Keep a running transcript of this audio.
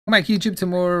Mike, YouTube to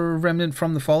more Remnant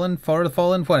from the Fallen, for the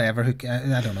Fallen, whatever.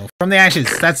 I don't know. From the Ashes,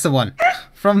 that's the one.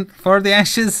 For the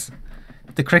Ashes,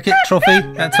 the cricket trophy.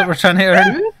 That's what we're trying to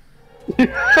earn.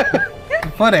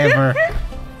 Whatever.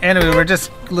 Anyway, we're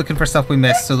just looking for stuff we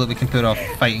missed so that we can put off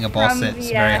fighting a boss that's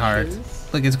very hard.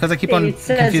 Look, it's because I keep on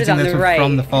confusing this with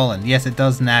From the Fallen. Yes, it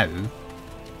does now.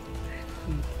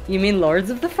 You mean Lords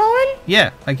of the Fallen?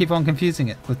 Yeah, I keep on confusing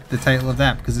it with the title of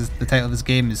that because the title of this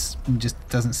game just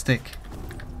doesn't stick.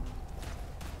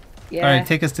 Yeah. Alright,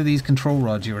 take us to these control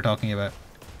rods you were talking about.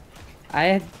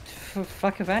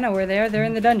 Fuck if I know where they are. They're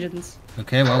in the dungeons.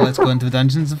 Okay, well, let's go into the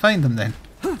dungeons and find them then.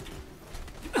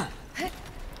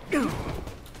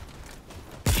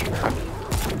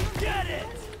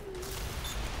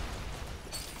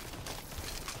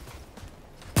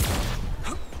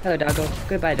 Hello, doggo.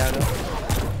 Goodbye, doggo.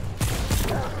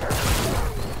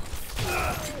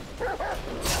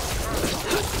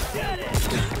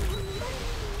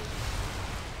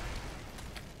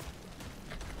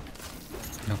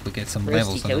 I hope we get some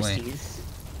levels on the way.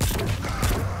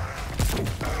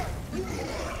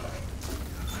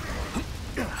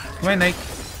 Right, Nick.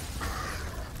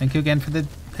 Thank you again for the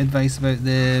advice about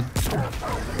the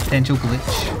potential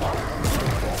glitch.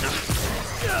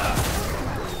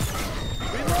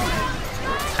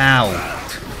 Ow.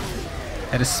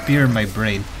 Had a spear in my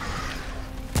brain.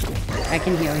 I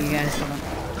can heal you guys. Hold on.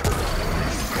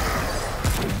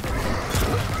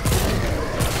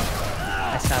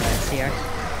 I saw that CR.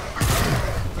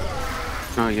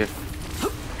 Oh, yeah.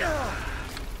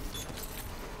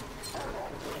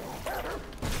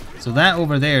 So that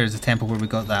over there is the temple where we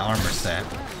got that armor set.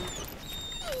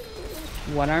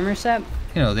 What armor set?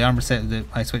 You know, the armor set that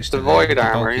I switched to The void the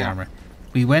armor, bulky yeah. armor.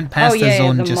 We went past the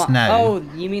zone just now. Oh,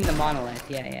 you mean the monolith?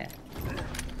 Yeah.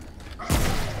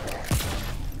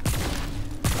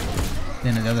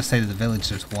 Then on the other side of the village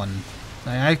there's one.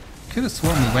 I could have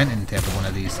sworn we went into every one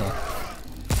of these, so.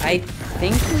 I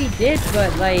think we did,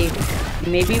 but like,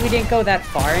 maybe we didn't go that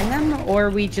far in them, or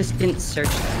we just didn't search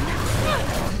them.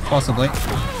 Possibly.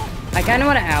 I kind of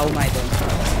want to ow my build.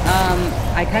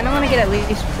 I kind of want to get at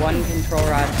least one control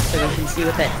rod so we can see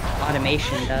what that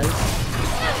automation does.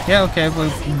 Yeah, okay, well,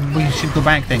 we should go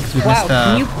back then, because we missed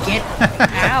can you get...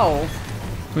 Ow!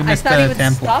 we missed I thought he would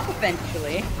temple. stop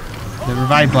eventually. The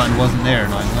revive button wasn't there,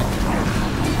 annoyingly.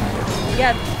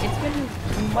 Yeah, it's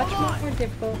been much more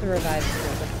difficult to revive.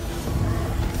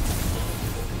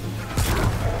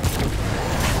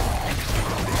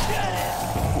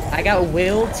 I got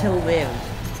will to live.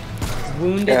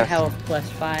 Wounded health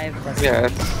 +5 +5. Yeah,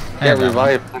 get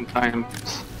revived 10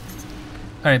 times.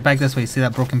 Alright, back this way. See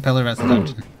that broken pillar? That's the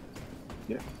dungeon.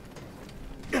 Yeah.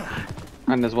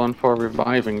 And there's one for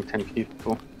reviving 10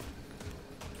 people.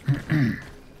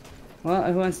 Well,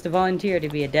 who wants to volunteer to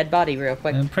be a dead body real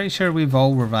quick? I'm pretty sure we've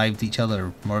all revived each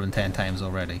other more than 10 times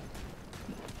already.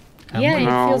 Yeah,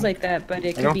 No. it feels like that, but it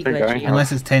I could don't be think glitchy.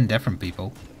 Unless it's 10 different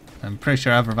people. I'm pretty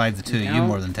sure I've revived the two of you No.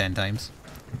 more than 10 times.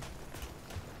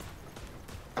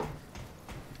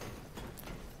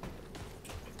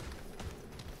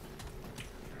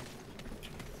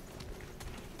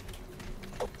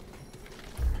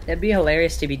 It'd be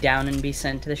hilarious to be down and be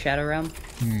sent to the Shadow Realm.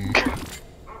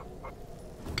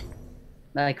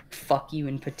 Like, fuck you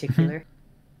in particular.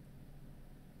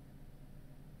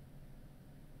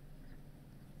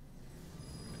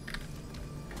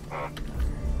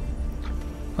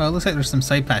 Well, it looks like there's some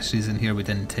side passages in here we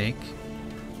didn't take.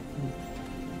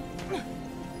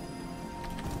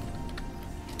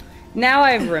 Now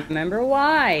I remember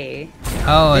why.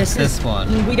 Oh, it's this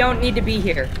one. We don't need to be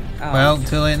here. Oh. Well,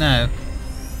 too late now.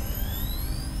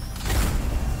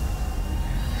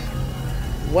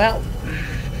 Well.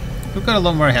 We've got a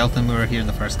lot more health than we were here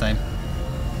the first time.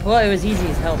 Well, it was easy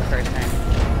as hell the first time.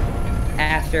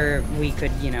 After we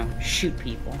could, you know, shoot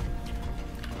people.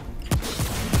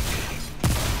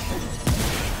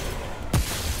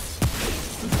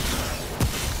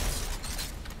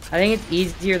 I think it's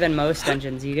easier than most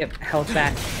dungeons. You get health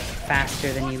back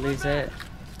faster than you lose it.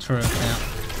 True, yeah.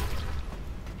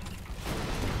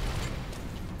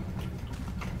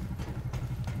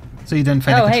 So you didn't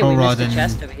find a control rod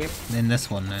in this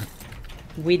one then?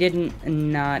 We didn't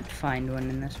not find one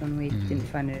in this one. We didn't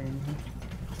find it in here.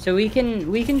 So we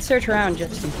can search around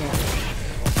just in case.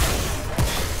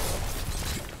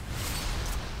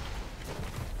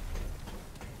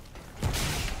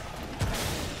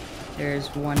 There's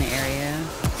one area.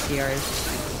 CR's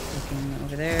looking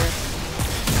over there.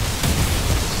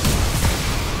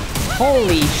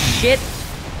 Holy shit!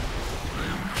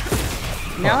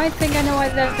 Now I think I know why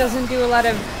that doesn't do a lot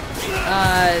of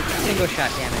single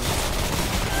shot damage.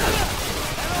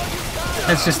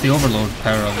 That's just the overload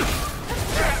power of it.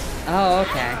 Oh,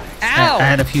 okay. Ow! I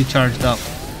had a few charged up. It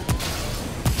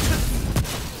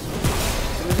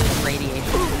was just radiation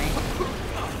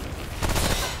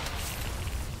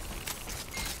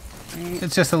to me.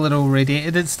 It's just a little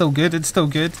radiated. It's still good. It's still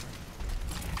good.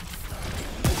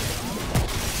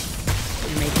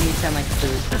 You're making me sound like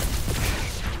food.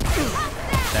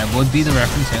 That would be the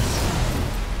reference, yes.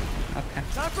 Okay.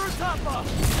 Time for a top up.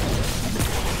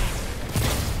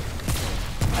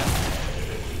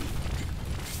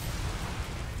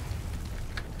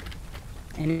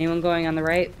 Anyone going on the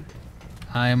right?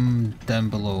 I'm down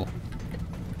below.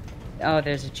 Oh,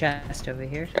 there's a chest over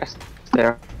here. Just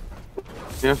there.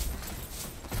 Yeah.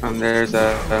 And there's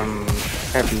a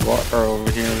heavy water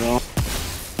over here as well.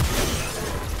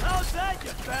 How's that,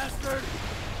 you bastard?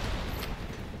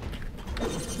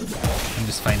 I'm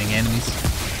just finding enemies.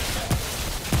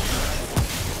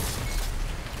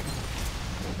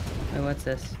 Oh, what's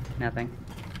this? Nothing.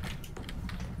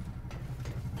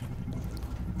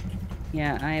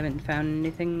 Yeah, I haven't found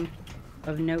anything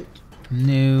of note.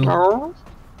 No.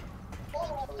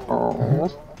 Oh.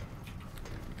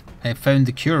 I found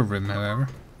the cure room, however.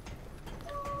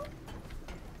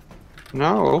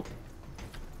 No.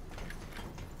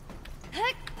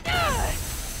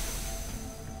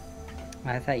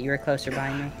 I thought you were closer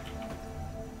behind me.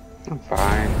 I'm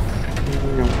fine.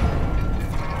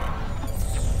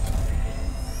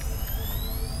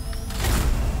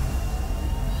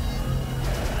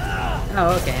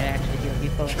 Oh, okay, it actually healed you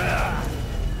fully.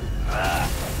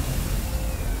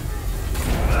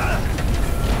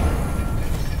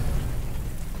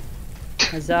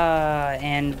 Huzzah!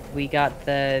 And we got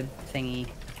the thingy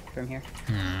from here.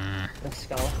 The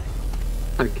skull.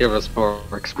 That'd give us more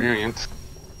experience.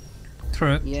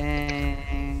 True.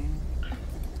 Yay.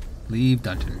 Leave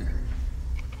dungeon.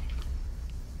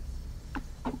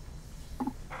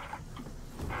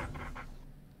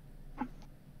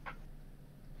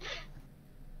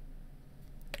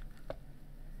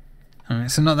 Alright,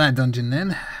 so not that dungeon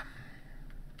then.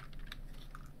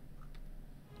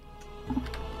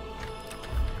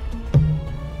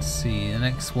 Let's see, the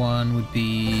next one would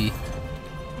be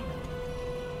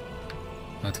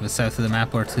to the south of the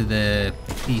map or to the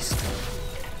east.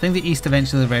 I think the east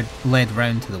eventually led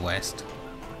round to the west.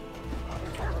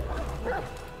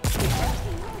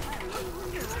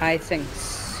 I think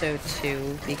so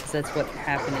too, because that's what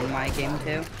happened in my game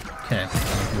too. Okay,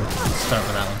 let's start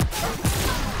with that one.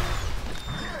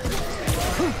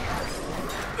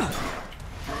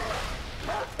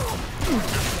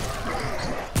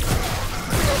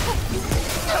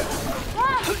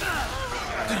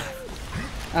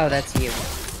 Oh, that's you.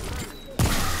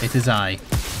 It is I.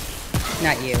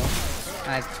 Not you.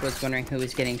 I was wondering who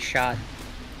was getting shot.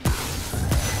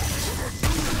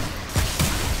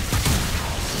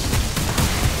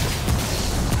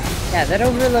 Yeah, that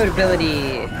overload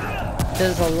ability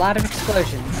does a lot of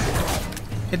explosions.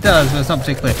 It does, but it's not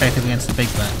particularly effective against the big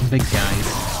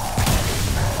guys.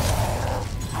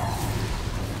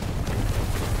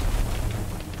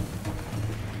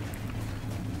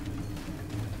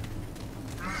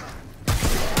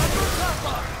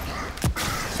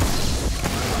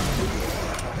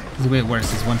 The way it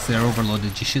works is once they're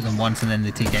overloaded, you shoot them once and then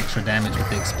they take extra damage with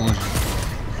the explosion.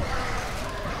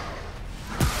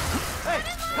 Hey,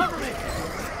 cover me!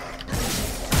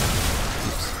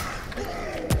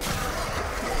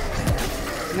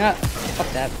 No, fuck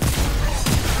that.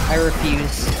 I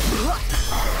refuse.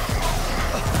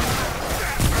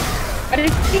 Why did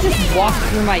he just walk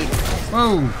through my...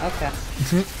 Whoa! Okay.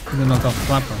 They knocked off the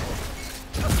platform.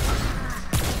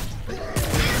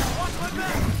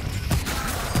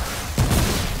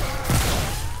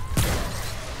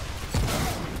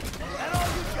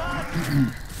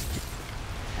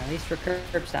 At least we're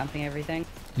curb stomping everything.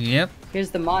 Yep. Here's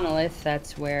the monolith.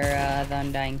 That's where the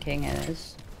Undying King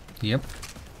is. Yep.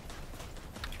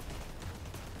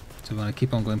 So we want to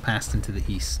keep on going past into the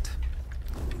east.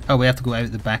 Oh, we have to go out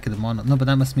the back of the monolith. No, but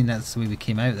that must mean that's the way we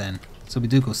came out then. So we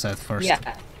do go south first.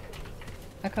 Yeah.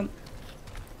 How come?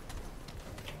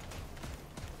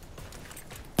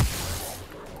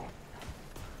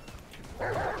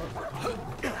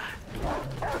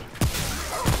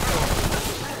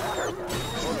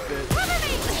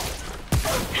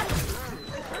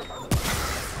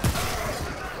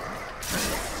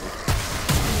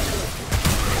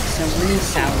 Some weird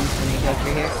sounds when you go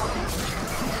through here.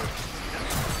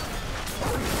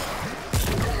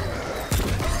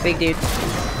 Big dude.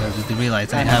 Did they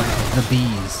realize I have the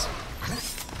bees?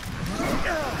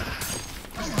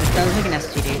 It sounds like an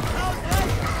STD.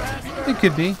 It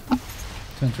could be.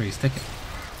 2 and 3, stick it.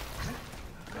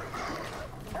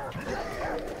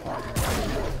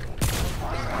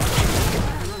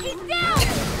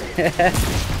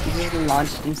 He just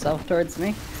launched himself towards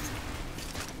me.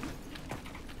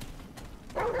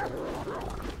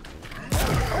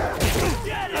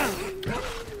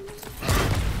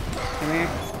 Come here.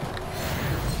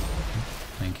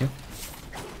 Thank you.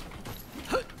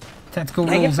 Tactical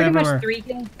I get rules pretty everywhere. much 3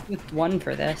 kills with 1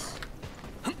 for this.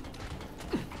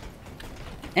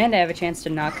 And I have a chance to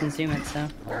not consume it, so.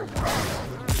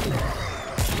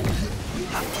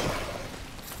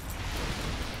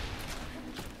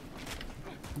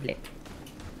 Blech.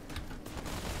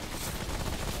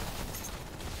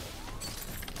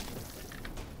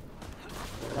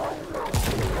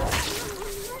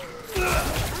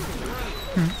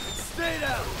 Stay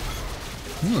down.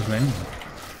 Ooh, a Remnant.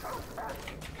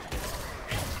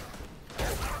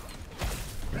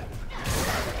 Okay.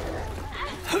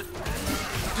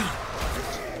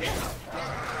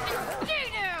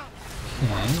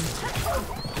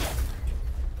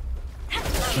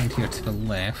 Right here to the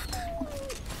left.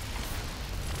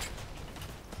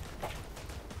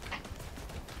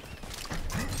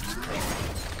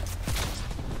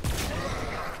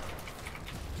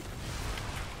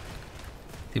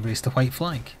 They raised the white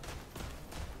flag.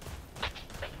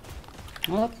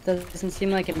 Well, doesn't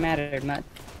seem like it mattered much.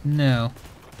 No.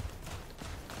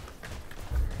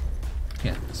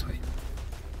 Yeah, this way.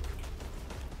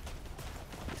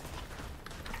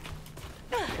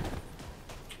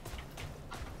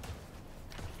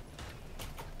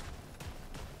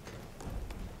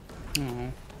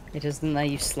 Oh, it doesn't let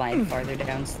you slide farther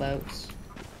down slopes.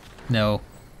 No.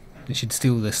 They should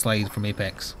steal the slide from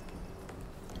Apex.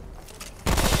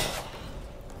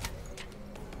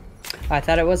 I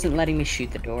thought it wasn't letting me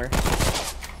shoot the door.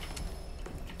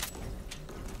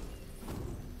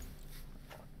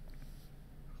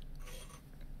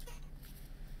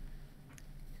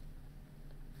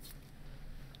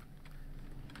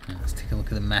 Let's take a look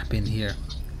at the map in here.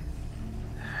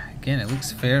 Again, it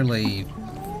looks fairly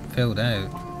filled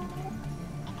out.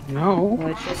 No.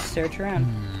 Let's just search around.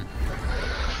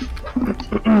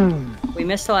 We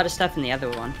missed a lot of stuff in the other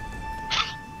one.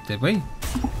 Did we?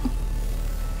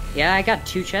 Yeah, I got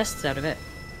 2 chests out of it.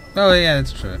 Oh yeah,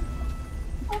 that's true.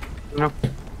 No.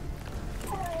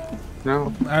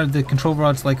 No. Are the control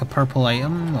rods like a purple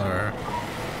item, or...?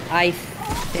 I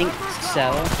think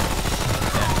so.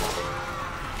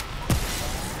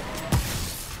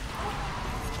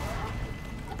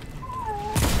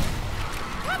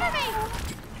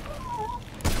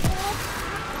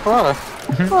 Oh.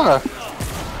 Oh.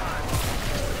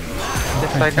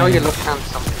 Yes, I know you look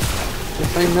handsome.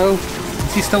 Yes, I know.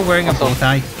 Is he still wearing a bow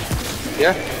tie?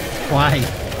 Yeah. Why?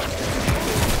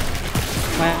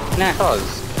 Why not?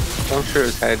 Because. Don't shoot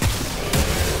his head.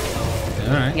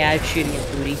 Alright. Yeah, I'm shooting his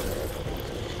booty.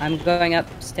 I'm going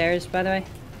upstairs, by the way.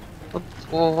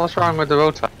 Well, what's wrong with the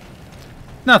road tie?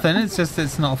 Nothing, it's just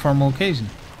it's not a formal occasion.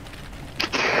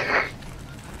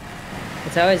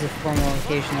 It's always a formal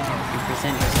occasion if you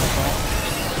present yourself well.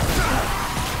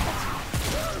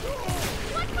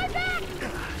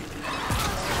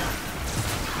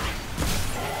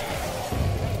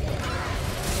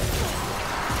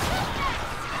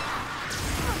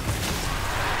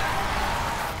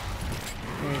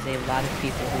 There's a lot of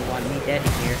people who want me dead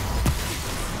here.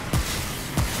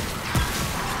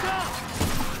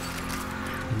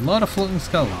 A lot of floating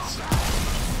skulls.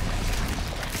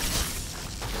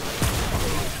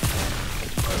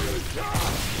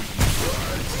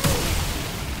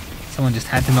 Someone just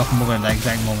had to knock him over at that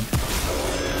exact moment.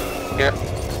 Yeah.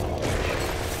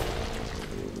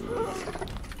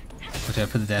 Watch out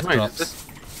for the death Wait, drops. this-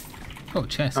 Oh,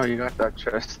 chest. Oh, you got that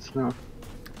chest. No.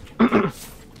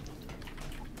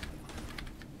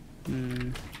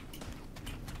 Hmm.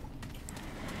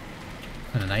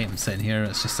 And an item sitting here,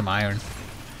 it's just some iron.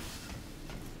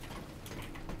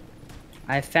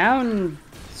 I found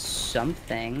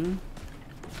something.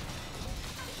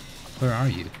 Where are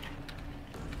you?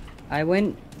 I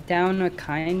went down a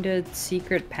kind of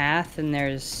secret path and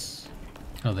there's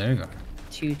Oh, there you go.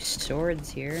 2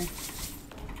 swords here.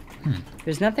 Hmm.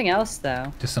 There's nothing else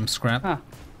though. Just some scrap. Huh.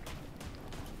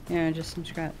 Yeah, just some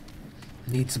scrap.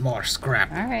 Need some more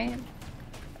scrap. Alright.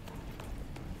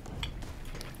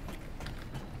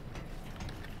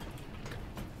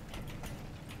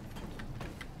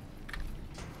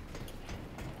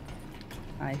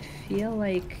 I feel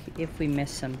like if we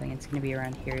miss something, it's gonna be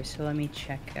around here. So let me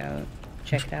check it out.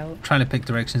 Trying to pick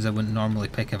directions I wouldn't normally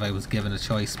pick if I was given a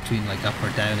choice between like up or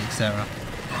down, etc.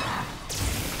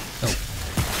 Oh,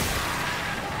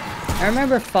 I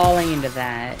remember falling into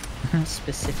that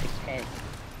specific pit.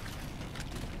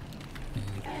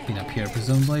 been up here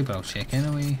presumably, but I'll check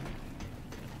anyway.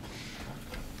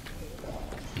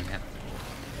 Yeah.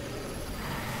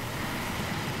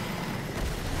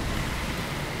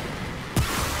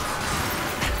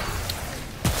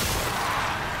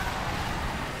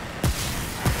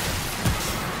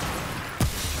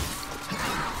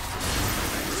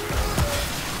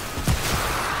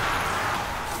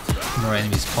 more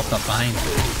enemies popped up behind.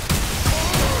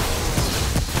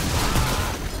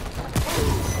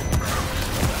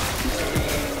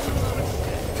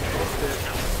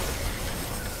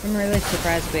 I'm really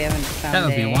surprised we haven't found That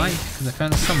would be why, because I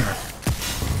found a summoner.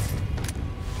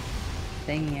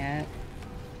 Thing yet.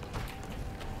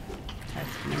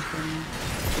 That's nothing.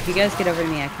 If you guys get over to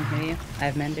me, I can hear you. I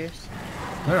have menders.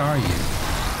 Where are you?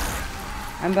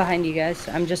 I'm behind you guys.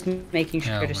 I'm just making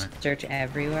sure Oh, to man. search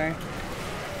everywhere.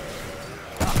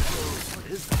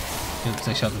 Oops,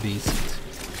 I shot the bees.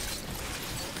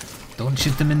 Don't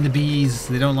shoot them in the bees,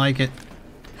 they don't like it.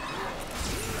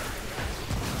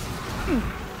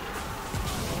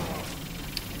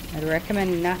 I'd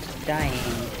recommend not dying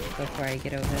before I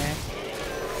get over there.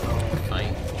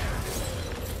 Fine.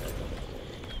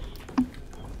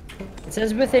 It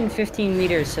says within 15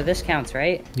 meters, so this counts,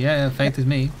 right? Yeah, it affected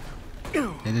me.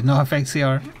 It did not affect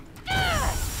CR.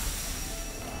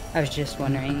 I was just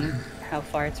wondering how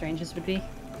far its ranges would be.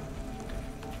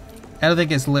 I don't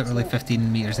think it's literally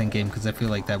 15 meters in game because I feel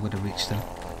like that would have reached him.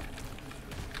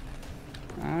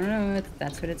 I don't know if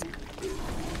that's what it's...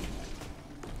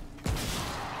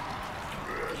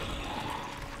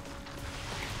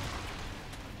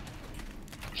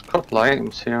 There's a couple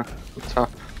items here on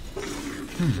top.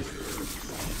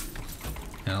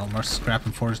 No, more scrap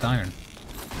and forged iron.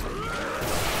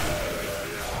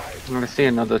 I see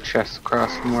another chest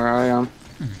across from where I am.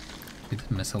 We did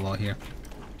miss a lot here.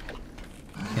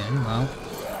 Okay, well.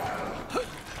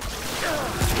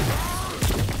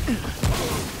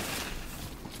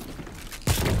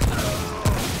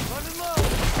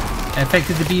 I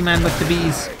affected the bee man with the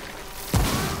bees.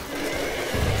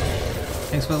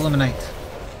 Thanks for the eliminate.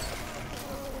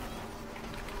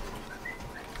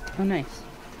 Oh, nice.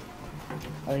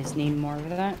 Always need more of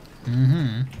that.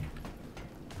 Mm-hmm.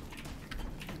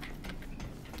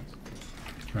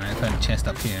 Right, I found a chest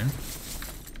up here.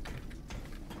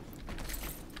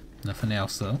 Nothing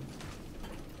else though.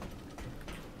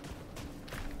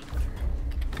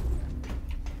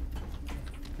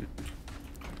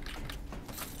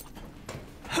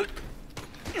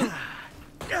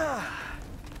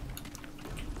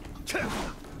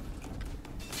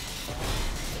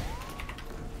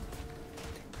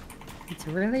 It's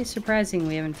really surprising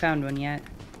we haven't found one yet.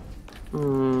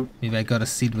 Maybe I got a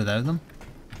seed without them?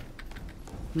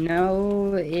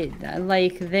 No,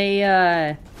 like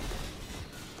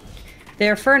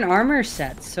they're for an armor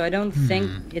set, so I don't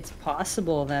think it's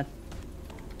possible that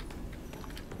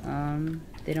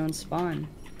they don't spawn.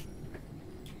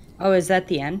 Oh, is that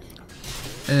the end?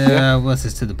 Well, this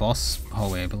is to the boss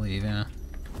hallway, I believe, yeah.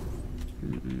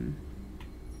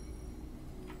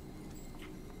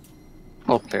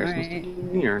 Oh, there's Alright.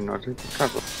 here, another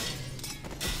cover.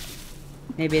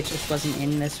 Maybe it just wasn't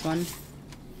in this one.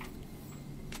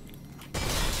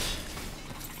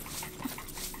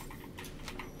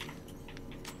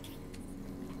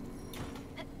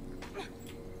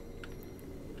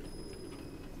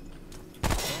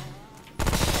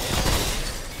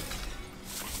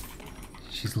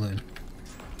 She's looting.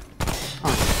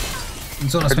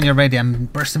 Zone us when you're ready, I'm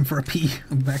bursting for a pee.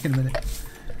 I'm back in a minute.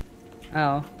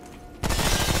 Oh.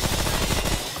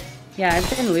 Yeah, I've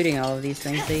been looting all of these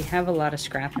things. They have a lot of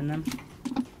scrap in them.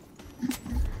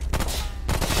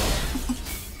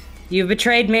 You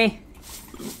betrayed me!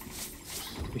 You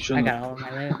I shouldn't got all of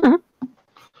my loot.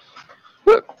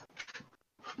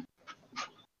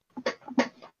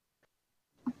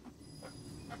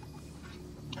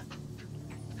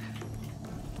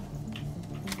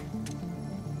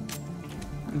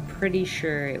 I'm pretty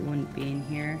sure it wouldn't be in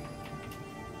here.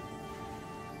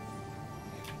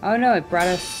 Oh no, it brought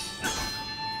us...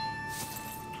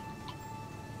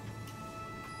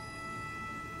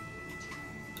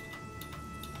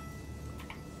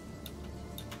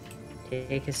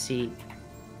 Take a seat.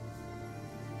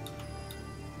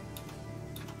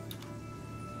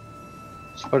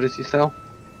 So what does he sell?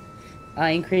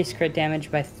 Increase crit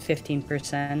damage by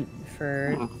 15%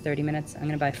 for 30 minutes. I'm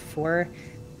gonna buy 4.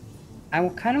 I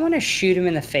kind of want to shoot him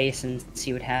in the face and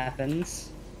see what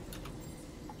happens.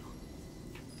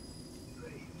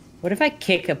 What if I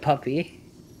kick a puppy?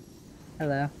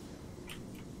 Hello.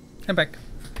 I'm back.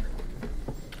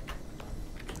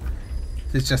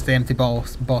 It's just the empty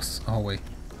boss hallway.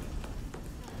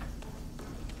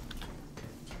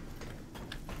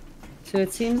 So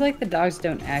it seems like the dogs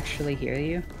don't actually hear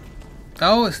you.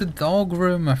 Oh, it's the dog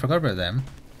room. I forgot about them.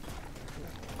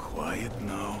 Quiet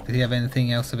now. Did he have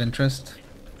anything else of interest?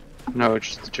 No,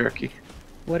 just the jerky.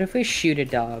 What if we shoot a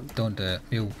dog? Don't do it.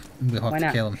 We'll have Why to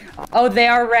not? kill him. Oh, they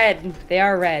are red. They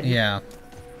are red. Yeah.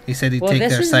 He said he'd Well, take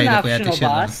this their is side an if we had to optional shoot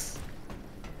them. boss.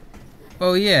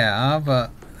 Well, yeah,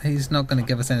 but he's not going to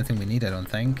give us anything we need, I don't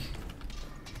think.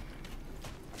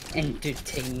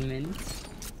 Entertainment.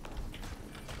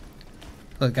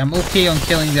 Look, I'm okay on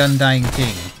killing the Undying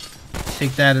King.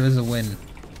 Take that as a win.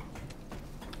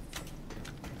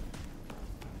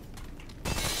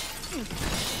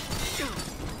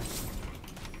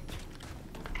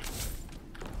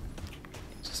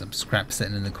 Just some scrap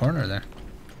sitting in the corner there.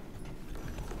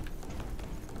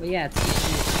 Well, yeah, it's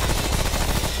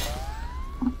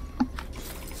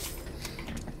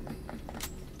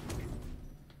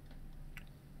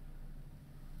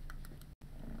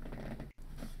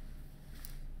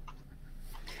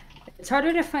It's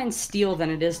harder to find steel than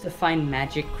it is to find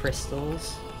magic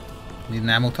crystals. Need an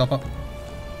ammo top up?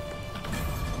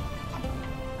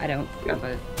 I don't, Yeah.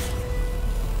 but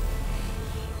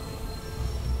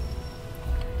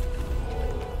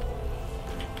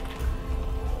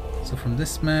So from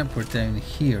this map, we're down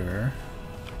here.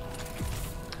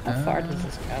 how far does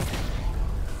this go?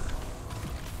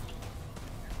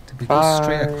 Did we go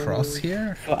straight across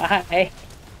here? Why?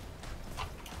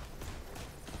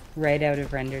 Right out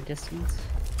of render distance.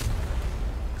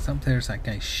 'Cause up there's that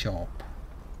guy's shop.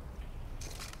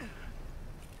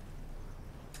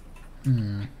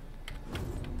 Hmm.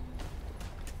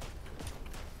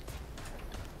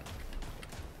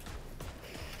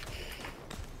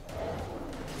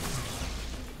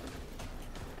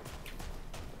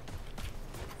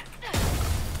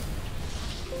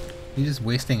 You just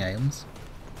wasting items?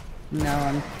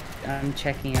 No, I'm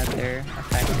checking out their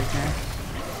effectiveness now.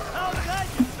 Outside,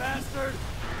 you bastard!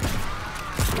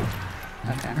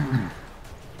 Okay.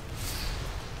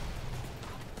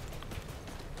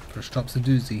 First drop's a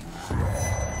doozy.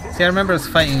 See, I remember us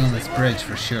fighting on this bridge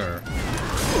for sure.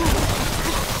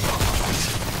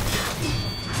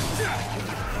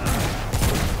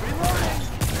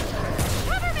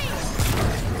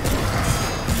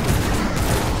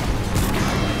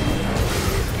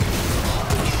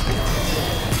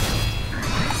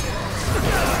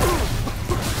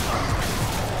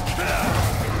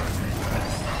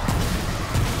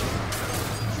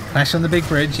 Clash on the big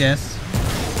bridge, yes.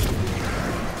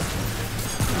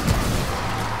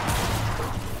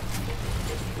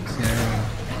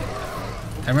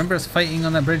 I remember us fighting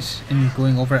on that bridge and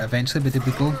going over it eventually, but did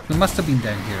we go? We must have been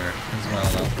down here as well,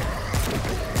 though.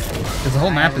 Because the whole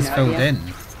map is filled in.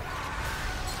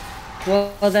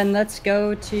 Well, then let's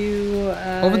go to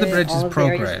Over the bridge all is of the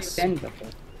areas progress. we've been before.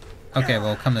 Okay,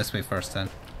 well, come this way first then.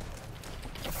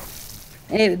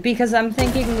 Because I'm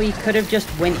thinking we could have just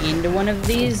went into one of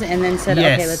these and then said,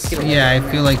 Yes, okay, let's do it. yeah, I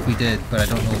feel like we did, but I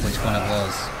don't know which one it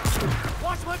was.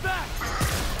 Watch my back!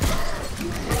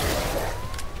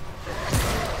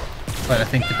 But I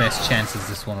think the best chance is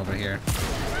this one over here.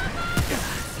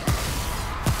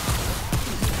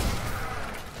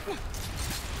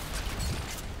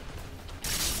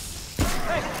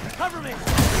 Hey, cover me! And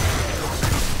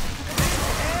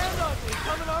ugly,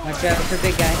 coming our Watch way. out for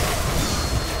big guy.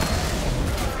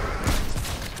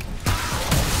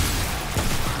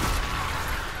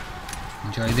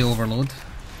 Enjoy the overload.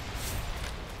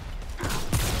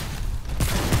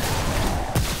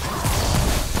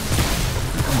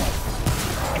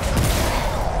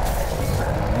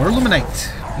 More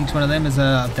Illuminate. Each one of them is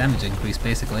a damage increase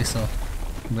basically, so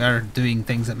we are doing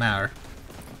things that matter.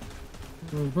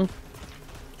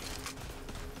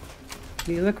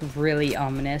 You look really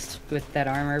ominous with that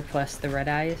armor plus the red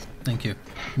eyes. Thank you.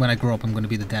 When I grow up, I'm going to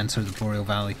be the dancer of the Boreal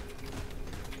Valley.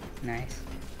 Nice.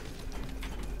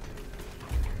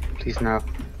 Please no.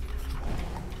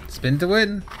 Spin to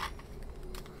win.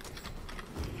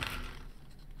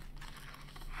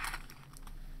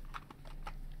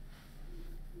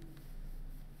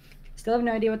 Still have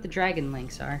no idea what the dragon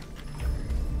links are.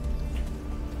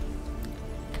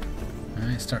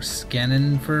 Alright, start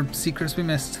scanning for secrets we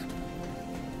missed.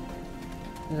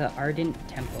 The Ardent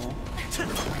Temple.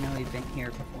 I know we've been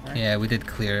here before. Yeah, we did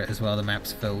clear it as well. The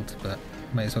map's filled, but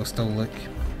might as well still look.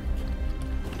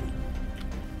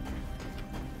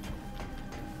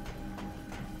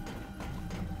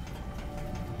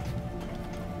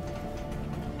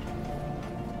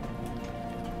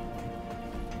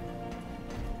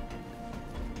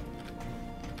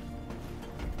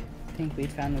 I think we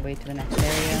found the way to the next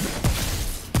area.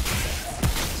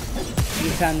 We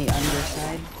found the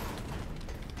underside.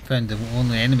 Found the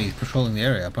only enemies patrolling the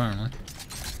area, apparently.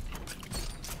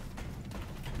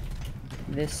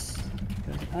 This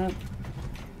goes up.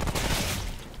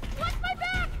 Watch my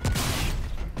back!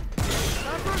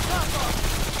 Time for a top-off!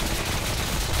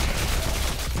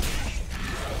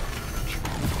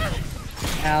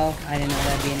 Ow, I didn't know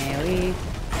that'd be an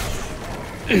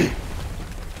AoE.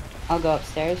 I'll go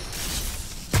upstairs.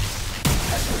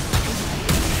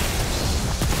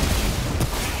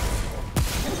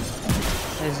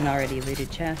 There's an already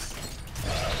looted chest.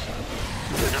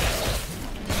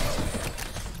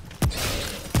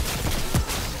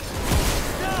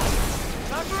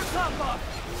 Time for a top up.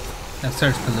 That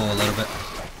starts below a little bit.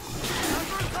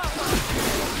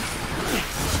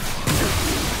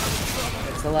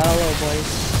 It's a lot of low,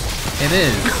 boys. It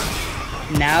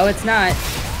is. Now it's not.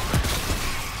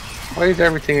 Why is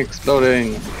everything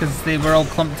exploding? Because they were all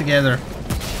clumped together.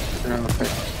 Oh, okay.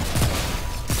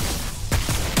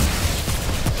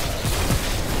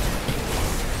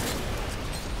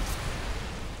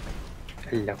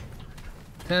 Hello.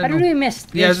 How did we miss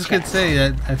this Yeah, I was just going to chest? say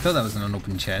that I thought that was an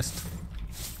open chest.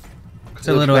 It's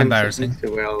a It little went embarrassing.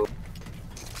 too well.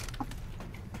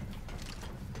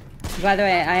 By the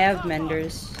way, I have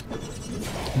menders.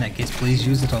 In that case, please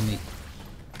use it on me.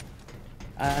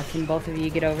 Can both of you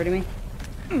get over to me?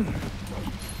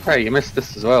 Hey, you missed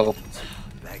this as well.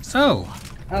 Oh,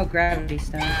 Oh, gravity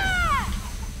stone. What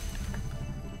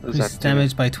does increase that do?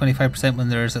 damage by 25% when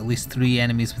there's at least 3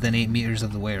 enemies within 8 meters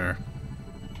of the wearer.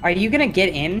 Are you gonna get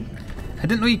in? I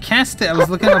didn't know you cast it. I was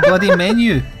looking at a bloody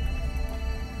menu.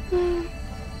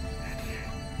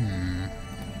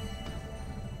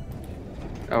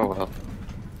 Oh well.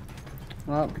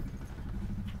 Well,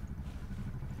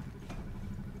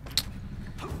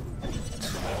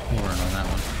 Warren on that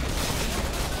one.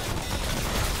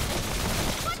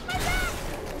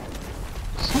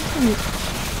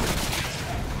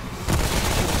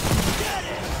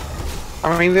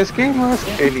 I mean, this game was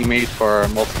clearly made for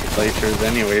multiple playthroughs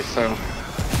anyway, so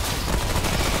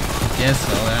Yes,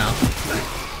 so yeah.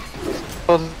 I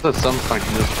suppose at some point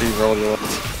you just re-roll it.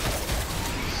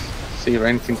 See if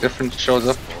anything different shows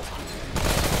up.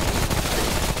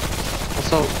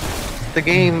 Also, the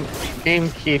game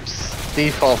keeps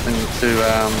defaulting to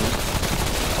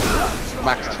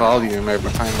maxed volume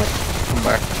every time I come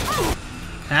back.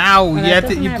 Ow! that You,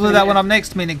 doesn't you happen blew that one here. up next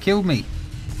to me and it killed me.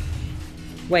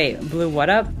 wait, blew what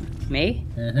up? Me?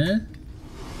 Uh-huh.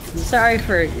 I'm sorry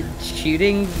for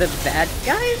shooting the bad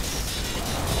guys?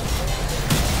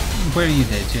 Where you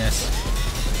did, Jess?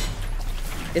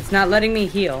 It's not letting me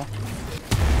heal.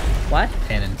 What?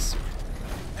 Penance.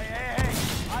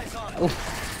 Eyes on it. Oh,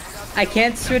 I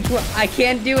can't switch. I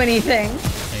can't do anything.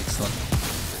 Excellent.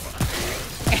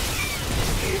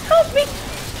 Help me!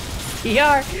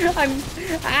 CR, I'm.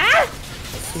 Ah!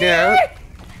 Yeah.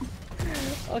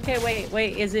 Okay,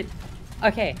 wait. Is it?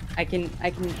 Okay, I can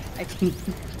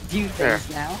do There. things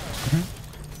now.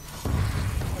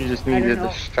 You just I don't needed know.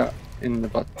 a shot in the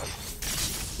butt.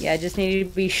 Yeah, I just needed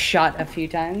to be shot a few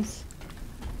times.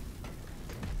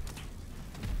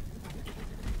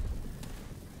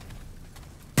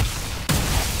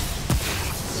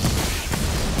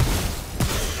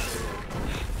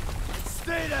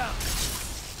 Stay down.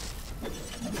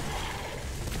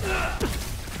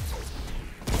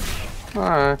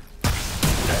 Alright.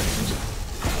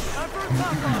 Time for a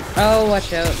top up. Oh,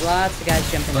 watch out! Lots of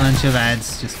guys jumping. Down. Bunch of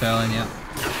ads just fell in, yeah.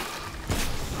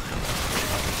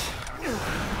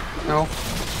 No.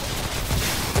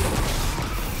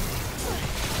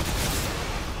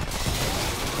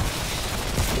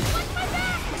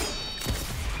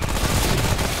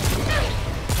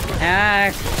 Ah,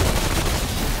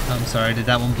 I'm sorry, did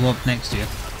that one blow up next to you?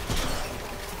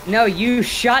 no, you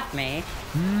shot me.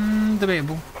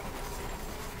 Debatable.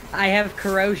 I have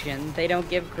corrosion. They don't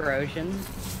give corrosion.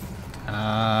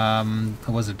 A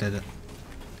wizard did it.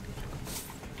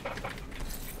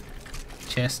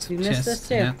 Chest. We missed chest, this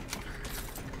too. Yeah.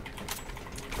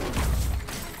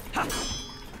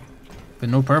 But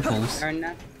no purples.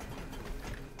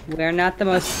 We're not the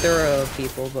most thorough of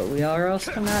people, but we are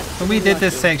also not. When we did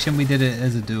this lucky. section, we did it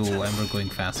as a duo and we're going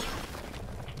fast.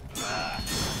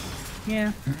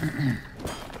 Yeah.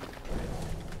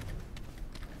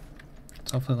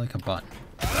 It's awfully like a button.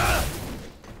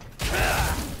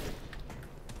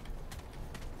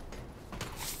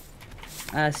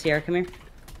 Sierra, come here.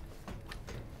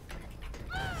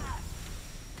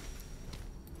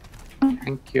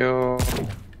 Thank you.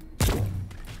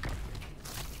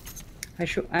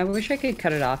 I wish I could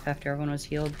cut it off after everyone was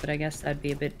healed, but I guess that'd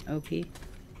be a bit OP.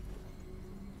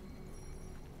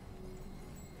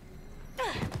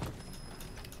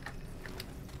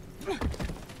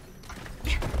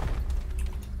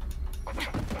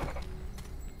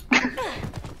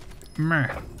 Meh.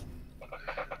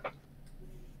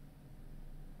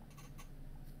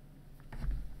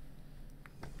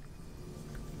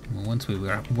 Well, once we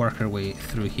work our way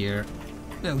through here,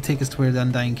 it'll take us to where the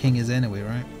Undying King is anyway,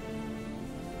 right?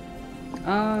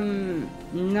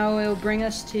 No, it'll bring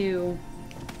us to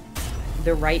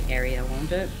the right area,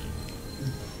 won't it?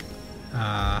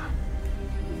 Uh,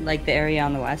 Like the area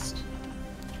on the west.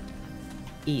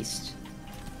 East.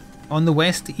 On the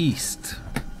west east.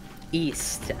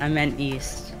 East. I meant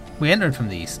east. We entered from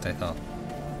the east, I thought.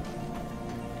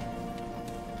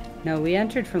 No, we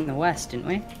entered from the west, didn't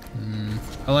we?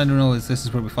 All I don't know is this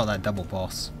is where we fought that double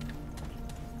boss.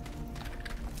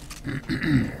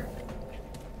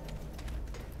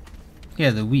 Yeah,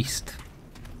 the west.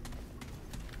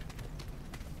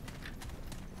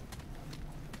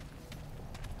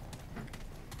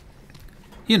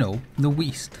 You know, the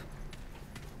west.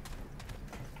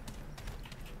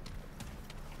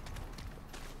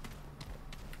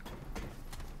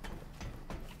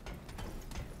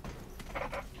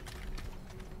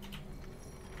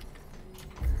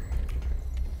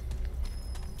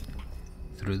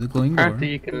 Through the glowing door.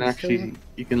 Apparently,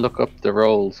 you can look up the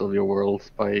roles of your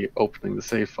worlds by opening the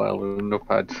save file with a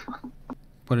notepad.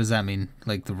 What does that mean?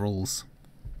 Like the roles?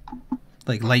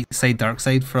 Like light side, dark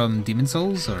side from Demon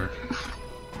Souls, or?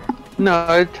 No,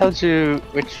 it tells you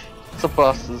which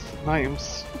sub-bosses and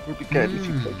items would be good if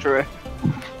you go through it.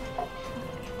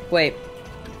 Wait,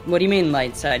 what do you mean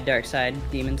light side, dark side,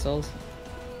 Demon Souls?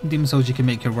 Demon Souls, you can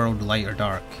make your world light or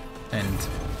dark, and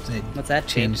it What's that?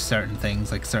 change certain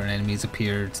things, like certain enemies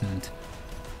appeared, and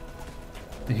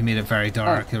if you made it very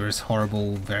dark, there was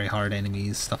horrible, very hard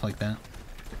enemies, stuff like that.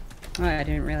 Oh, I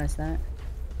didn't realize that.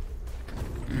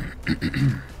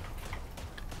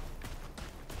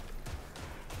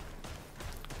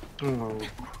 Oh,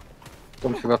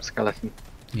 don't give up, skeleton.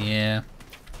 Yeah,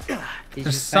 Did there's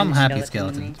you some find a happy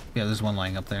skeleton skeletons. Yeah, there's one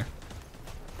lying up there.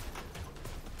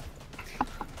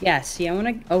 Yeah, see, I want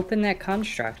to open that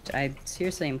construct. I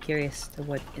seriously am curious to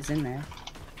what is in there.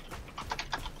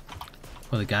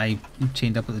 Well, the guy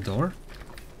chained up at the door?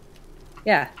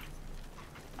 Yeah.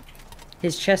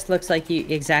 His chest looks like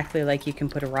exactly like you can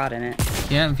put a rod in it.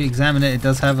 Yeah, if you examine it, it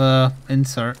does have a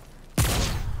insert.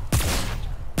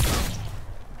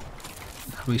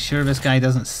 Are we sure this guy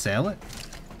doesn't sell it?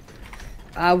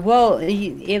 Well,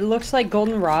 it looks like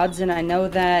golden rods, and I know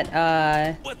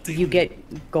that you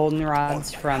get golden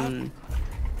rods from...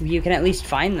 You can at least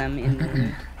find them in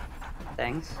the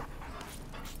things.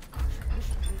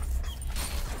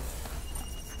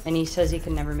 And he says he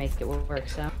can never make it work,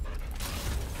 so...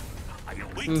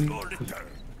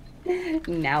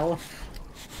 No.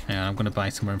 Yeah, I'm gonna buy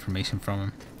some more information from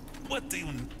him. What do you...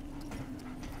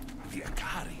 The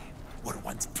Akari were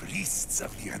once priests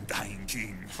of the Undying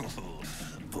King.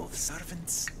 Both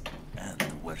servants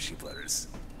and worshippers.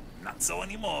 Not so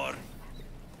anymore.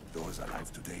 Those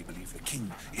alive today believe the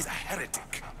king is a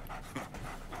heretic.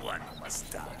 One must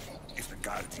die if the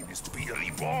Guardian is to be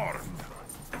reborn.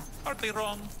 Are they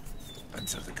wrong?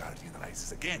 Until the Guardian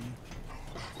rises again,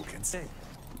 who can say?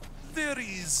 There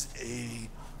is a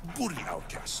Buri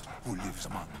outcast who lives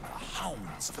among the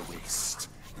hounds of the waste.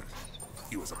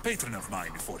 He was a patron of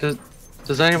mine before.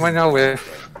 Does anyone know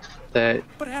if the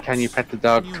Can You Pet the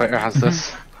Dog Twitter has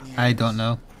this? I don't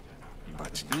know.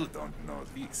 But you don't know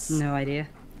this. No idea.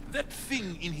 That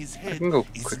thing in his I head can go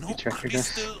is quickly no check, I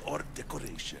guess. crystal or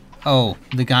decoration. Oh,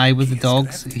 the guy with the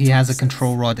dogs, he has a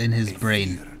control rod in his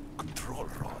brain. Control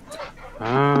rod.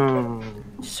 Oh.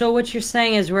 So what you're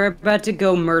saying is we're about to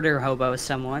go murder hobo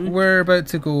someone. We're about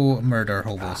to go murder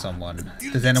hobo someone.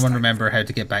 Does anyone remember how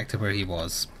to get back to where he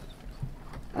was?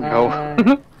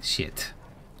 No. Shit.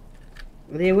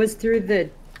 It was through the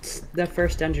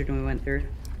first dungeon we went through.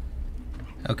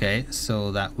 Okay,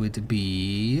 so that would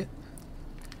be...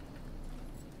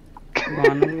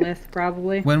 Monolith,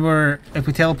 probably. If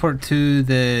we teleport to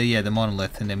the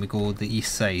monolith and then we go the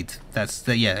east side,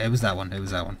 it was that one,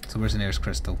 So where's the nearest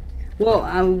crystal? Well,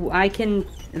 I can...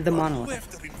 The monolith.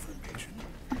 After information.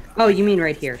 Oh, you mean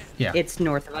right here? Yeah. It's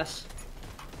north of us.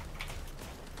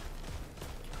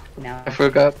 No. I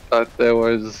forgot that there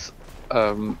was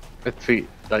a tweet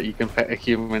that you can pet a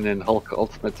human in Hulk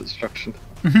Ultimate Destruction.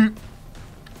 Can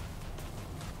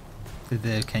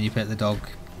you pet the dog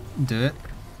do it?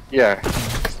 Yeah,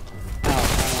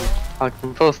 Oh, I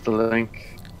can post the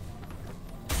link.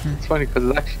 It's funny because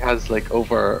it actually has like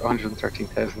over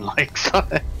 113,000 likes on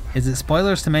it. Is it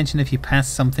spoilers to mention if you pass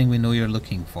something we know you're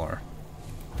looking for?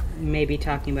 maybe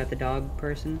talking about the dog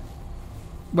person.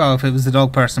 Well, if it was the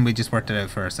dog person, we just worked it out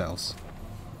for ourselves.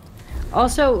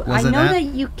 Also, Was I it know that? that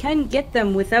you can get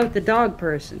them without the dog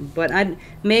person, but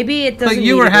maybe it doesn't. But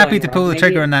you need were a happy glowing to rod. pull the Maybe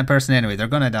trigger it- on that person anyway. They're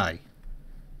gonna die.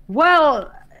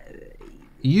 Well,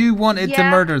 You wanted to Yeah.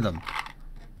 murder them.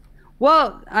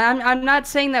 well, I'm not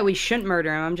saying that we shouldn't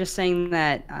murder him. I'm just saying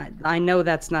that I know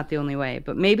that's not the only way.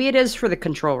 But maybe it is for the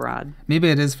control rod. Maybe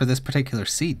it is for this particular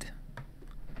seed.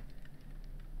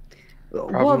 Well,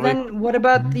 Probably. then what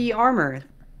about the armor?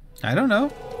 I don't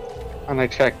know. And I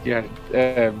checked, yeah,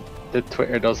 the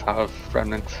Twitter does have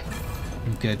Remnant.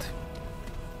 Good.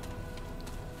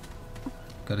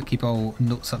 Got to keep all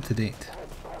notes up to date.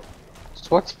 So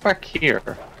what's back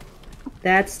here?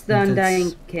 That's the That's-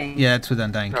 Undying King. Yeah, that's where the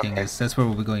Undying King Okay. is. That's where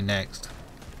we'll be going next.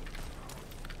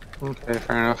 Okay,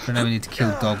 fair enough. For now, we need to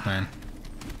kill Dogman.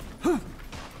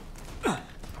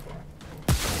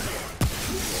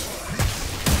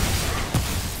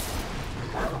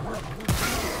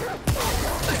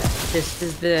 This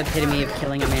is the epitome of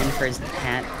killing a man for his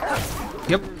hat.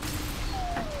 Yep.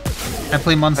 I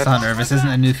play Monster Hunter. This isn't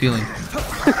a new feeling.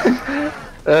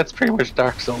 That's pretty much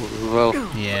Dark Souls as well.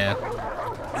 Yeah.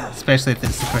 Especially if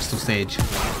it's the crystal stage.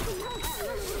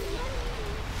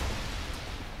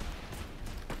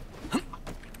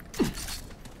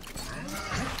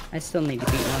 I still need to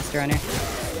beat Monster Hunter.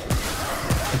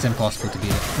 It's impossible to beat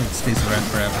it. It stays around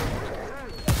forever.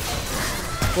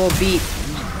 We'll beat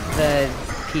the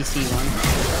PC one.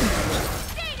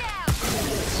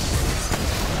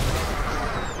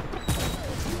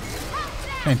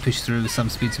 Try and push through with some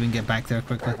speed so we can get back there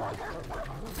quickly.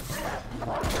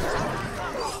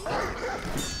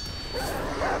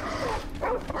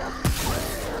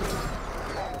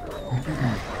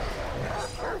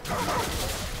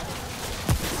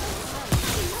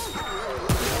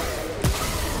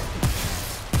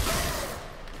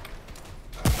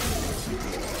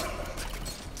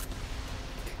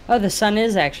 Oh, the sun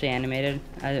is actually animated.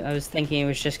 I was thinking it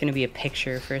was just going to be a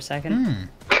picture for a second.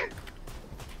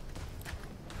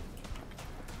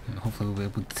 Hopefully we'll be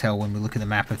able to tell when we look at the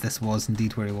map if this was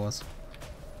indeed where he was.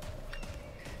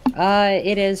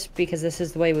 It is, because this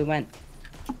is the way we went.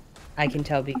 I can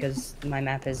tell because my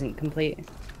map isn't complete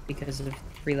because of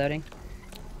reloading.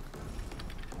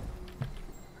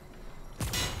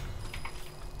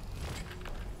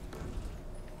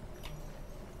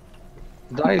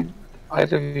 Did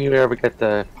either of you ever get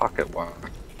the pocket watch?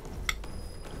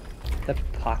 The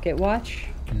pocket watch?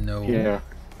 No. Yeah.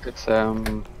 It's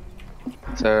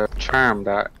a charm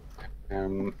that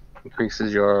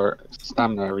increases your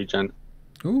stamina regen.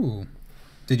 Ooh.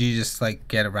 Did you just like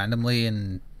get it randomly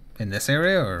in this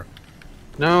area or?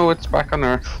 No, it's back on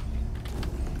Earth.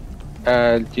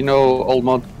 Do you know old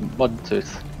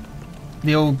Mudtooth?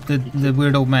 The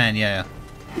weird old man, yeah.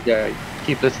 Yeah,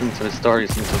 keep listening to his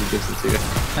stories until he gives them to you.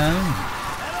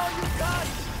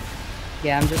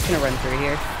 Yeah, I'm just gonna run through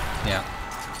here. Yeah.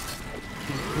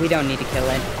 We don't need to kill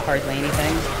it, hardly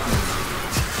anything.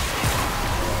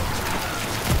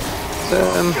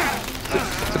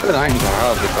 It's a good item to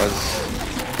have because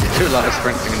you do a lot of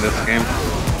sprinting in this game.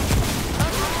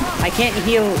 I can't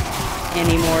heal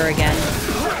anymore again.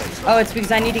 Oh, it's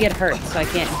because I need to get hurt, so I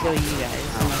can't heal you guys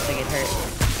unless I get hurt.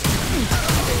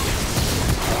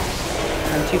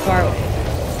 I'm too far away.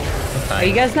 Are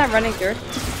you guys not running through?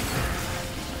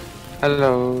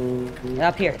 Hello.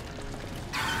 Up here.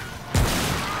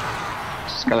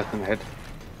 Skeleton head.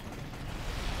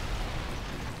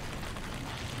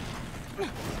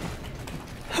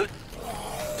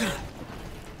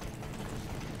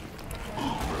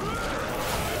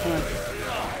 Come on.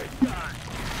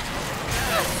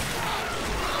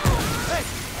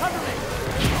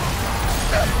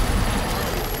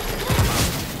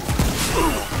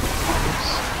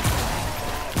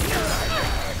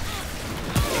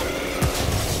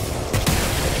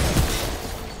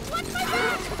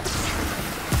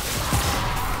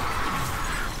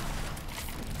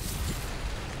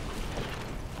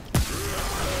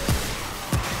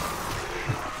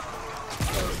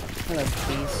 Hello,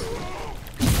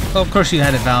 please. Well, of course you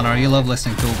had it, Valnor. You love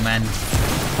listening to old men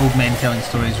telling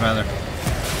stories, rather.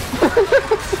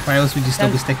 Why else would you still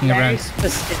be That's sticking very around?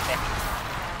 specific.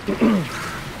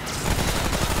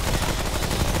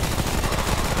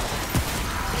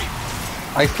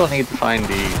 I still need to find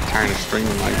the tarnished string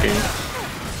in my game.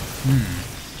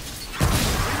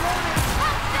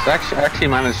 So I actually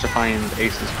managed to find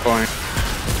Ace's coin.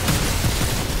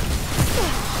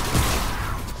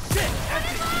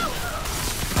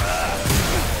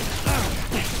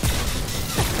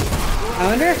 I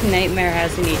wonder if Nightmare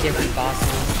has any different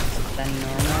bosses than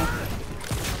normal.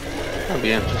 That'd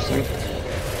be interesting.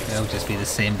 It'll just be the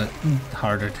same, but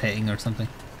harder hitting or something.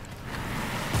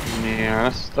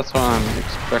 Yeah, that's what I'm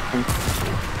expecting.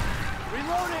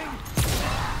 Reloading!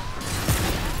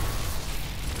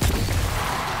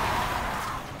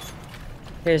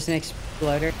 There's an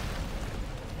exploder.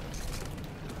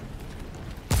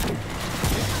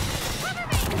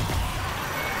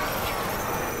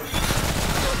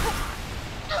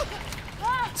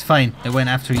 It's fine. It went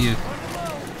after you.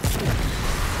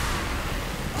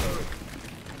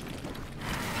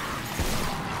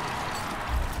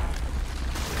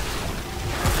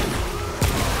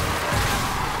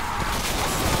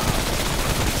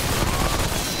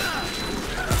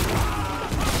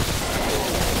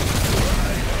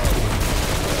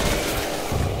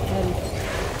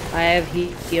 I have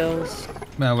heals.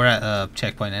 Well, we're at a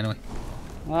checkpoint anyway.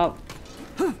 Well,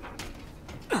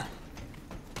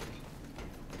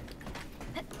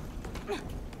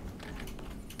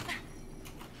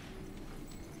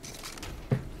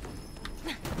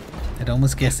 I'd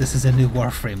almost guess this is a new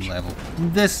Warframe level.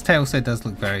 This tile set does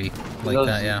look very like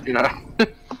that, yeah. Yeah.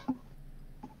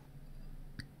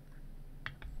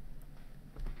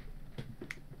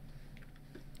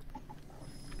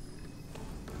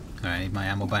 Alright, I need my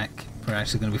ammo back. We're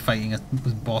actually going to be fighting a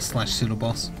boss slash pseudo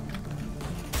boss.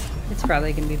 it's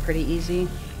probably gonna be pretty easy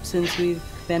since we've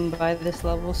been by this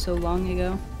level so long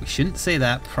ago. We shouldn't say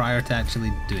that prior to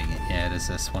actually doing it. Yeah, it is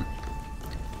this one.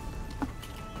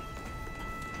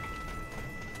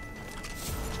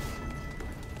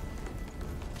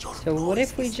 So what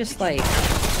if we just like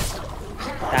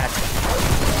that?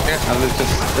 Yeah, I was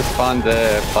just spawned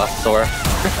the boss door.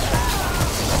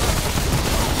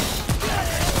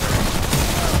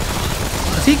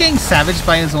 Is he getting savaged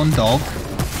by his own dog?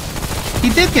 He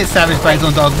did get savaged by his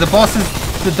own dog. The boss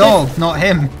is the dog, not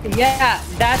him. Yeah,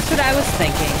 that's what I was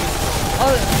thinking.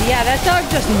 Oh yeah, that dog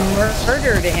just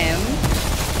murdered him.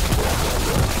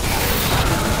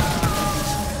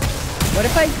 What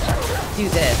if I do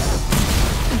this?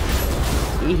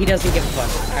 He doesn't give a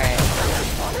fuck.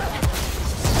 Alright.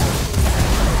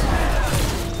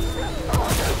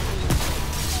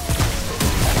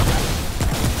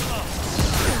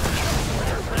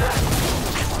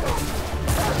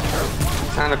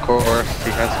 And of course, he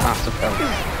has massive health.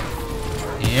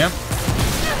 Yep.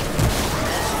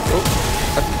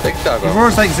 Oh, that's a big dog. He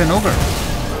roars like Zenogre.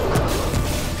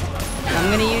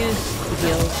 I'm gonna use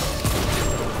heals.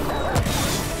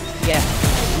 Yeah,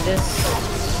 this.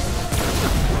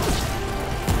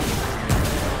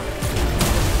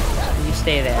 You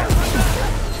stay there.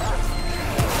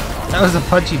 That was a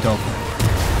pudgy dog.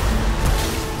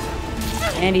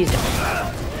 And he's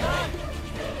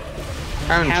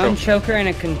Hound choke. choker and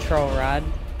a control rod.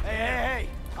 Hey!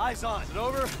 Eyes on. Is it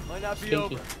over? Might not be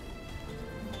Stinky. over.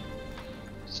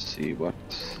 Let's see what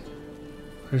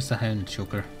Where's the hound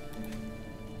choker?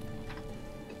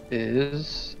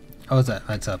 is. Oh, is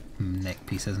that's a neck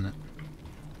piece, isn't it?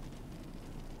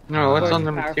 No, what's on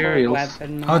the Powerful materials?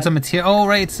 weapon Oh, it's a mod. material. Oh,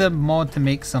 right, it's a mod to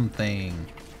make something.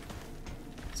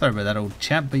 Sorry about that, old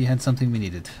chap, but you had something we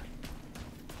needed.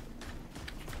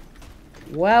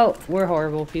 Well, we're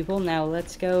horrible people. Now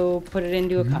let's go put it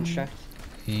into a construct.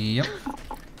 Yep.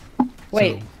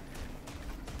 Wait, So,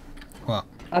 what?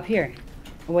 up here.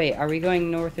 Wait, are we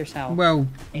going north or south? Well,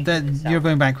 Make that it you're south.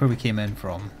 going back where we came in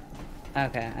from.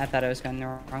 Okay, I thought I was going the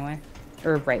wrong way.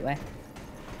 Or right way.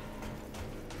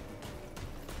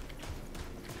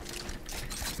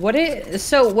 What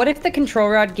if the control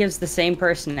rod gives the same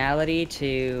personality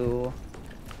to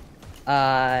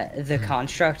the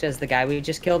construct as the guy we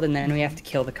just killed, and then we have to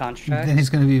kill the construct? Then he's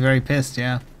going to be very pissed,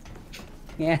 yeah.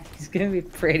 Yeah, he's gonna be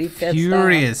pretty pissed off.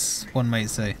 Furious, one might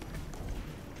say.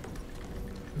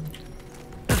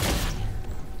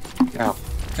 Yeah.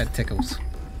 That tickles.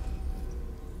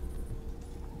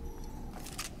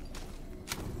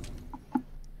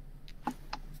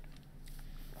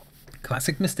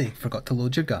 Classic mistake, forgot to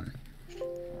load your gun.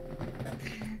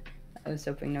 I was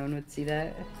hoping no one would see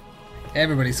that.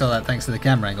 Everybody saw that thanks to the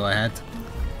camera angle I had.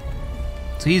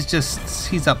 So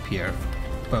he's up here.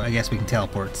 But I guess we can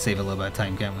teleport to save a little bit of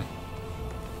time, can't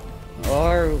we?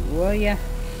 Or, well, yeah.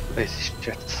 Lazy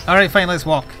shit. Alright, fine, let's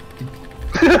walk.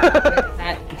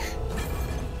 That,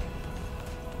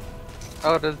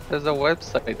 Oh, there's a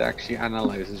website that actually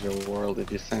analyzes your world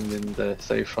if you send in the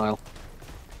save file.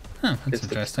 Huh, that's It's the-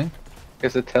 interesting.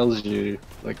 Because it tells you,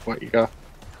 like, what you got.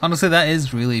 Honestly, that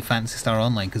is really Fantasy Star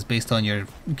Online, because based on your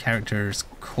character's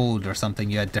code or something,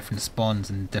 you had different spawns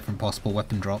and different possible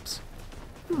weapon drops.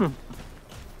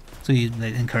 So they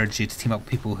encourage you to team up with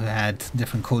people who had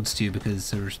different codes to you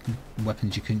because there's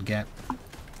weapons you couldn't get.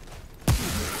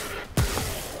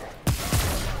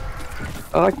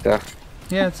 I like that.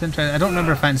 Yeah, it's interesting. I don't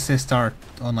remember if Fantasy Star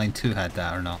Online 2 had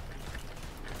that or not.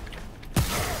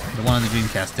 The one on the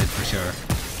Dreamcast did for sure.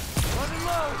 Running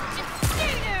low.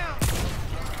 Stay down.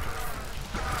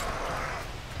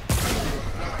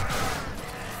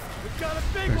 We've got a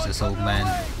big There's one this old coming our man.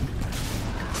 way.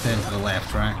 Then to the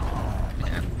left, right?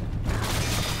 Yeah.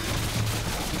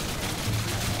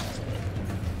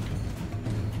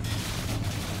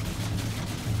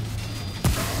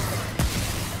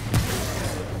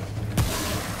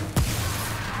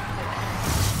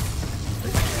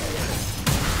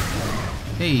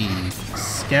 Hey,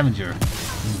 scavenger.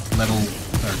 Level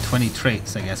or 20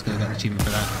 traits, I guess, because I got an achievement for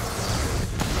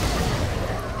that.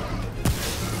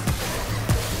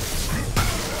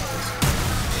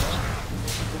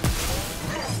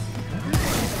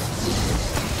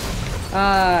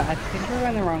 I think we're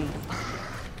going the wrong way.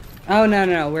 Oh,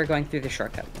 no, we're going through the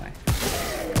shortcut way.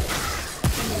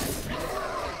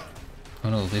 Oh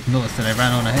no, they've noticed that I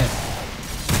ran on ahead.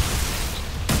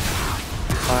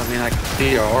 I mean, I can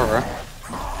see your aura.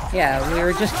 Yeah, we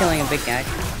were just killing a big guy.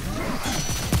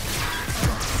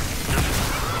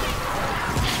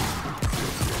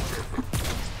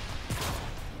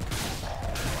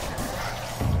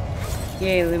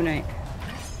 Yay, Illuminate.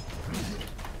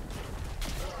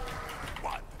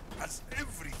 What? That's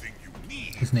everything you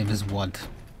need. His name is Wad.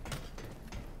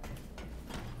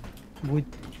 Would.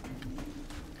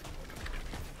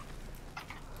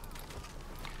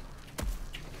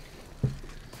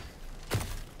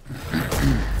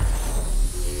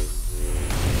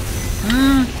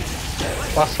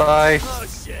 Boss fight.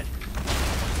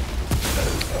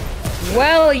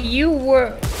 Well,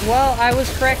 I was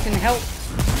correct and helped.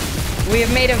 We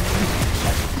have made a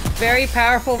very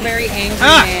powerful, very angry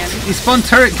man. He spawned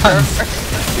turret guns.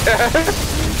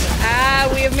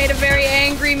 We have made a very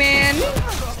angry man.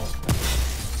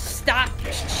 Stop.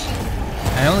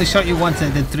 I only shot you once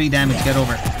and it did 3 damage. Get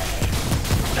over it.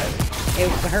 It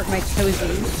hurt my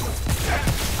toesies.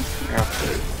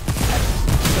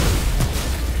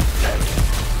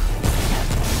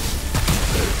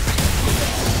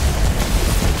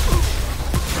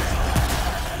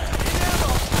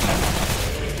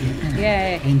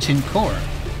 Yay. Ancient core.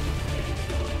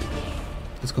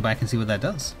 Let's go back and see what that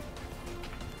does.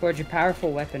 Forge a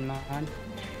powerful weapon mod.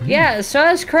 Yeah, so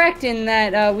I was correct in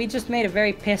that we just made a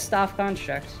very pissed off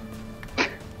construct.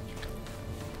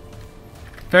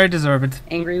 Very deserved.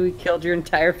 Angry we killed your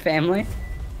entire family?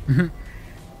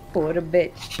 What a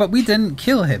bitch. But we didn't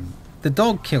kill him. The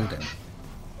dog killed him.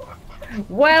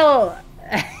 Well,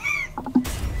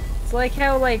 it's like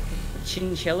how, like,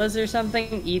 chinchillas or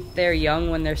something eat their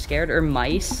young when they're scared, or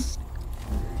mice.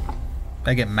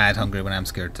 I get mad hungry when I'm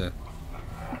scared too.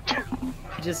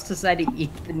 Just decide to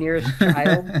eat the nearest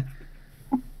child.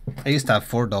 I used to have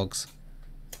 4 dogs.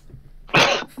 Do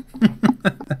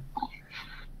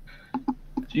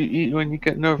you eat when you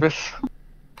get nervous?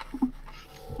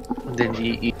 And then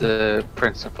you eat the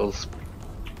principal's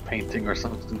painting or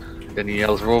something. And then he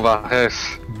yells, "Robot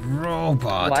House."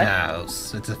 Robot What?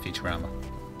 House. It's a Futurama.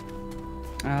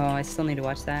 Oh, I still need to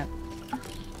watch that.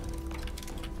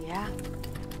 Yeah?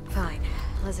 Fine.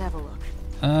 Let's have a look.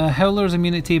 Howler's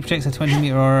immunity protects a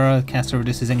 20-meter aura. Caster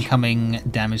reduces incoming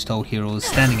damage to all heroes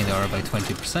standing in the aura by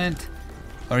 20%.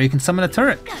 Or you can summon a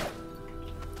turret.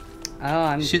 Oh,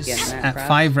 I'm Shoots getting that. at props.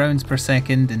 5 rounds per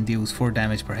second and deals 4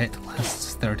 damage per hit.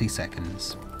 Lasts 30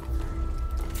 seconds.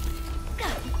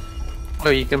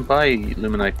 Oh, you can buy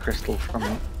Luminite Crystal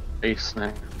from base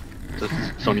now.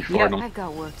 It's only 4 of them. I've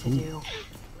got work to do.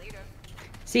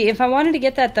 See, if I wanted to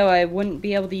get that though, I wouldn't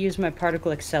be able to use my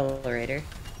particle accelerator.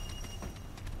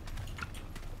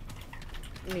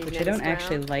 Which I don't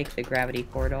actually like the gravity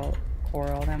core all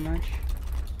that much.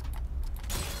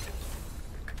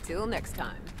 Till next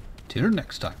time. Till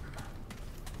next time.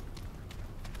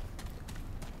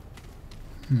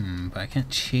 But I can't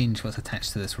change what's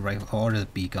attached to this rifle or the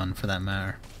B gun for that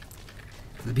matter.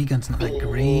 The B gun's not that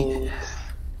great.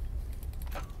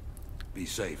 Be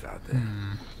safe out there.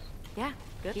 Yeah,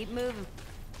 good. Keep moving.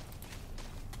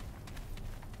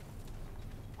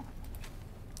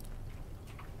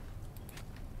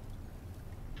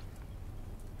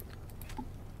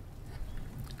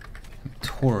 I'm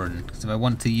torn, because if I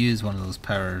want to use one of those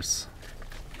powers.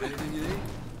 Anything you need?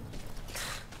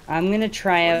 I'm gonna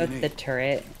try out the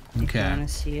turret. If Okay. you wanna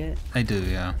see it. I do,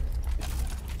 yeah.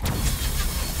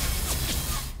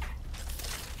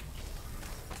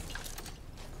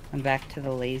 I'm back to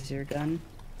the laser gun.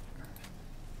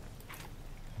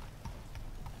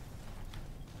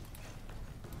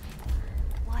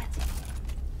 What?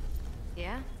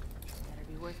 Yeah? Better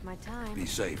be worth my time. Be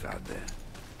safe out there.